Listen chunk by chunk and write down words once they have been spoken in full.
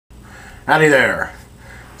Howdy there.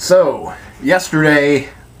 So, yesterday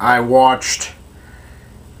I watched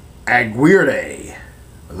Aguirre,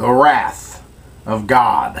 The Wrath of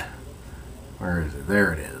God. Where is it?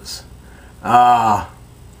 There it is.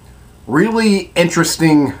 Really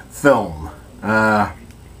interesting film. I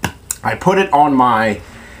put it on my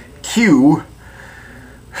queue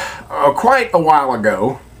quite a while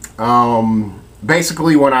ago.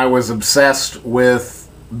 Basically when I was obsessed with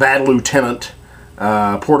Bad Lieutenant,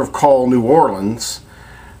 Port of Call, New Orleans.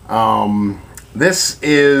 This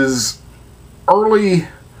is early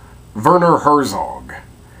Werner Herzog,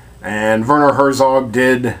 and Werner Herzog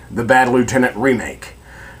did the Bad Lieutenant remake.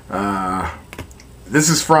 This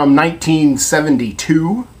is from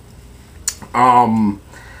 1972,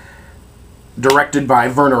 directed by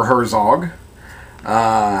Werner Herzog.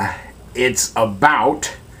 It's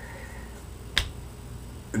about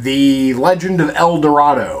the legend of El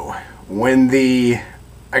Dorado.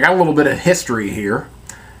 I got a little bit of history here.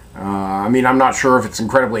 I mean, I'm not sure if it's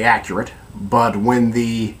incredibly accurate, but when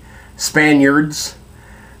the Spaniards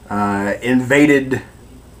invaded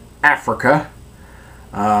Africa,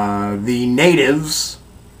 the natives,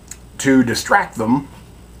 to distract them,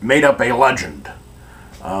 made up a legend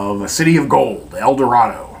of a city of gold, El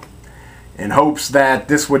Dorado, in hopes that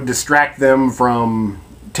this would distract them from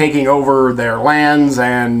taking over their lands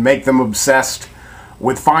and make them obsessed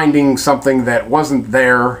with finding something that wasn't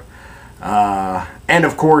there, and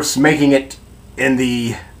of course making it in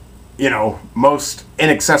the, most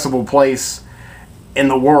inaccessible place in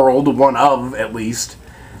the world, one of at least,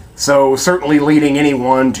 so certainly leading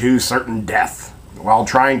anyone to certain death while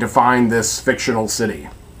trying to find this fictional city.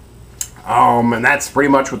 And that's pretty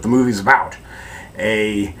much what the movie's about.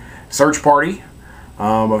 A search party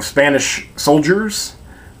of Spanish soldiers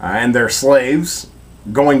and their slaves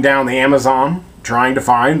going down the Amazon trying to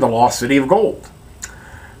find the lost city of gold,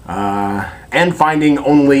 and finding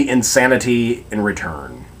only insanity in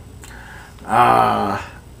return. I'm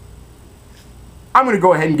going to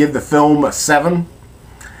go ahead and give the film a 7.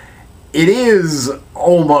 It is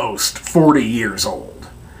almost 40 years old,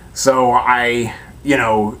 so I,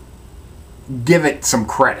 give it some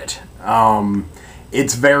credit.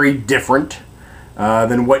 It's very different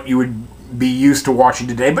than what you would be used to watching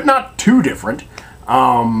today, but not too different.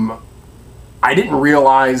 I didn't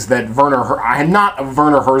realize that I'm not a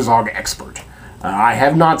Werner Herzog expert. I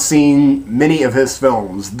have not seen many of his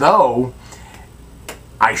films, though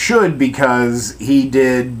I should, because he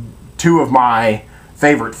did 2 of my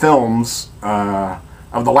favorite films of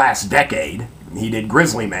the last decade. He did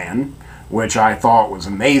Grizzly Man, which I thought was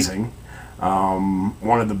amazing.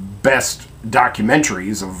 One of the best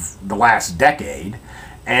documentaries of the last decade.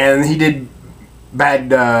 And he did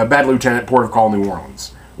Bad Lieutenant, Port of Call, New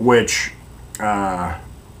Orleans, which I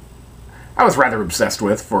was rather obsessed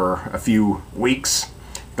with for a few weeks,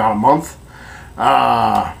 about a month.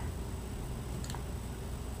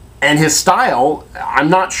 And his style,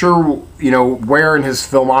 I'm not sure, where in his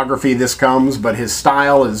filmography this comes, but his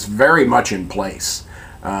style is very much in place.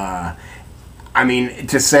 I mean,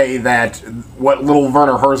 to say that what little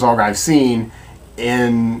Werner Herzog I've seen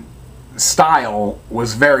in style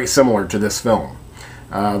was very similar to this film.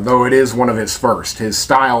 Though it is one of his first. His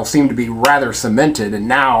style seemed to be rather cemented, and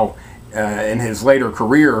now, in his later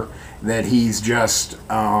career, that he's just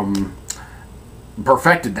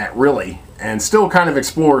perfected that, really, and still kind of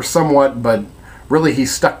explores somewhat, but really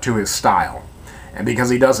he's stuck to his style, and because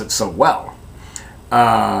he does it so well.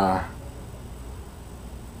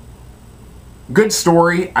 Good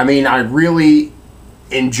story. I mean, I really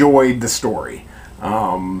enjoyed the story.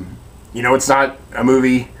 It's not a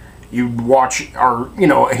movie you watch or,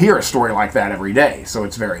 hear a story like that every day, so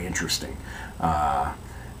it's very interesting.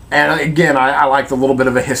 And again, I liked a little bit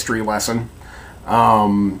of a history lesson.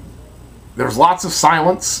 There's lots of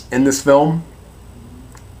silence in this film.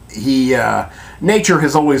 Nature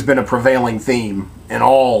has always been a prevailing theme in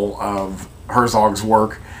all of Herzog's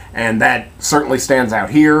work, and that certainly stands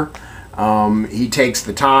out here. He takes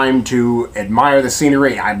the time to admire the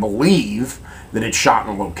scenery. I believe that it's shot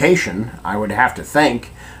in location, I would have to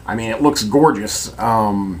think. I mean, it looks gorgeous.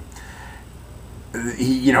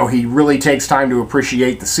 He really takes time to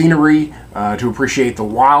appreciate the scenery, to appreciate the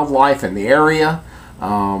wildlife in the area.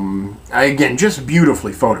 Again, just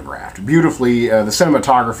beautifully photographed. Beautifully, the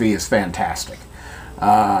cinematography is fantastic.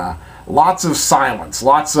 Lots of silence,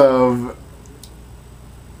 lots of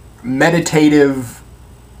meditative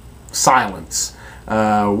silence.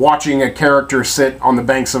 Watching a character sit on the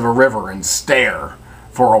banks of a river and stare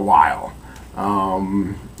for a while.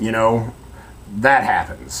 That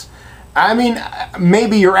happens. I mean,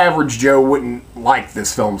 maybe your average Joe wouldn't like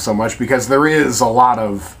this film so much because there is a lot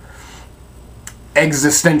of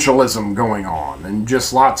existentialism going on, and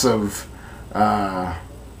just lots of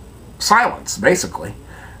silence, basically.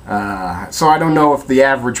 So I don't know if the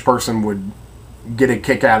average person would get a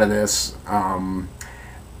kick out of this.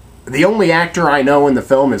 The only actor I know in the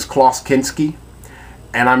film is Klaus Kinski,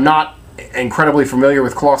 and I'm not incredibly familiar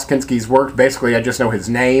with Klaus Kinski's work. Basically, I just know his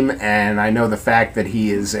name, and I know the fact that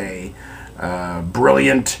he is a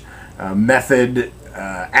brilliant method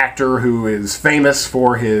actor who is famous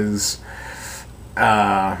for his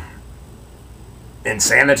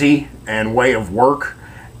insanity and way of work.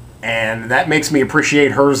 And that makes me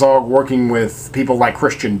appreciate Herzog working with people like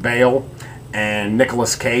Christian Bale and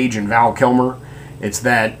Nicolas Cage and Val Kilmer. It's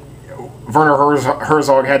that Werner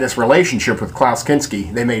Herzog had this relationship with Klaus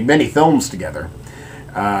Kinski. They made many films together.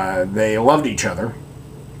 They loved each other.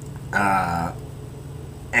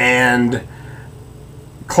 And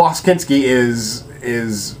Klaus Kinski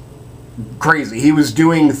is crazy. He was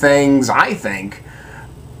doing things, I think,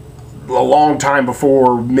 a long time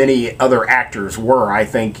before many other actors were. I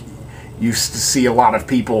think you used to see a lot of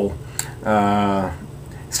people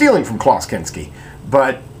stealing from Klaus Kinski.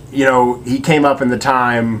 But, you know, he came up in the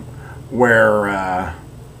time where, I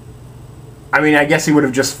mean, I guess he would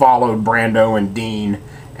have just followed Brando and Dean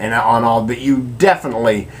and on all, but you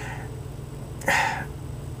definitely,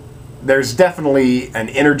 there's definitely an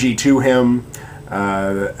energy to him,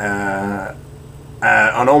 an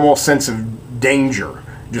almost sense of danger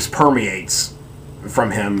just permeates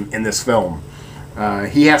from him in this film.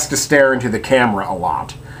 He has to stare into the camera a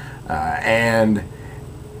lot, and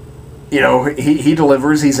you know, he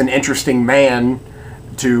delivers. He's an interesting man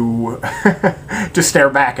to to stare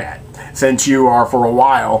back at, since you are for a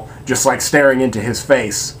while just like staring into his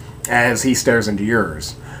face as he stares into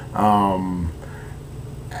yours. And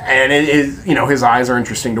it is, you know, his eyes are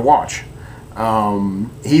interesting to watch.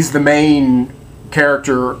 He's the main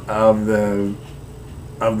character of the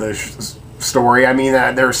story. I mean,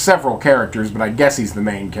 there are several characters, but I guess he's the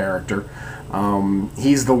main character.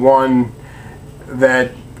 He's the one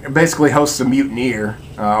that basically hosts a mutineer,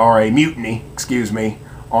 or a mutiny, excuse me,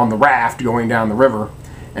 on the raft going down the river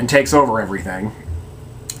and takes over everything.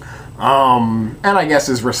 And I guess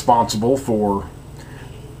is responsible for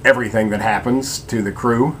everything that happens to the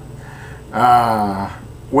crew.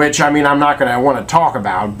 Which, I mean, I'm not going to want to talk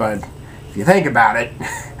about, but if you think about it,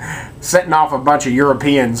 setting off a bunch of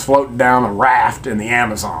Europeans floating down a raft in the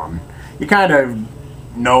Amazon, you kind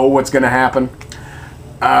of know what's going to happen.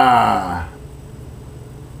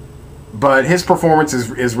 But his performance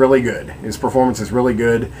is really good. His performance is really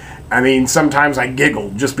good. I mean, sometimes I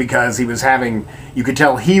giggled just because he was having, you could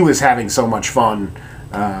tell he was having so much fun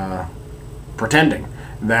pretending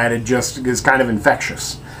that it just is kind of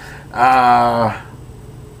infectious. I'm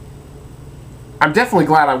definitely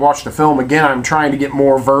glad I watched the film. Again, I'm trying to get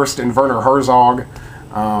more versed in Werner Herzog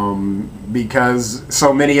because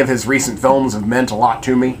so many of his recent films have meant a lot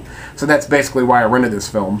to me. So that's basically why I rented this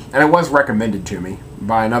film. And it was recommended to me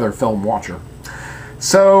by another film watcher.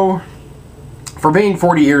 So, for being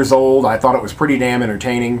 40 years old, I thought it was pretty damn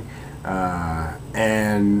entertaining.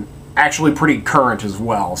 And actually pretty current as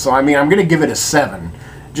well. So, I mean, I'm going to give it a 7.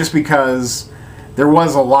 Just because there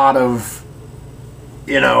was a lot of,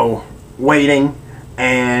 you know, waiting.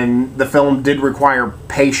 And the film did require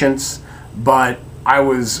patience. But I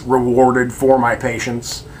was rewarded for my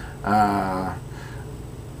patience.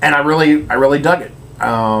 And I really dug it.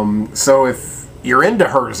 So if you're into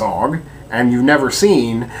Herzog and you've never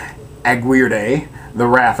seen Aguirre, The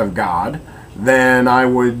Wrath of God, then I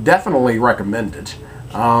would definitely recommend it.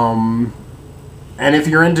 And if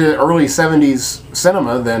you're into early 70s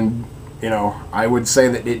cinema, then, you know, I would say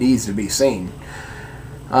that it needs to be seen.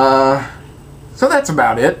 So that's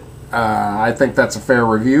about it. I think that's a fair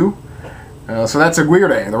review. So that's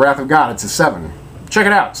Aguirre, The Wrath of God. It's a 7. Check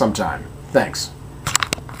it out sometime. Thanks.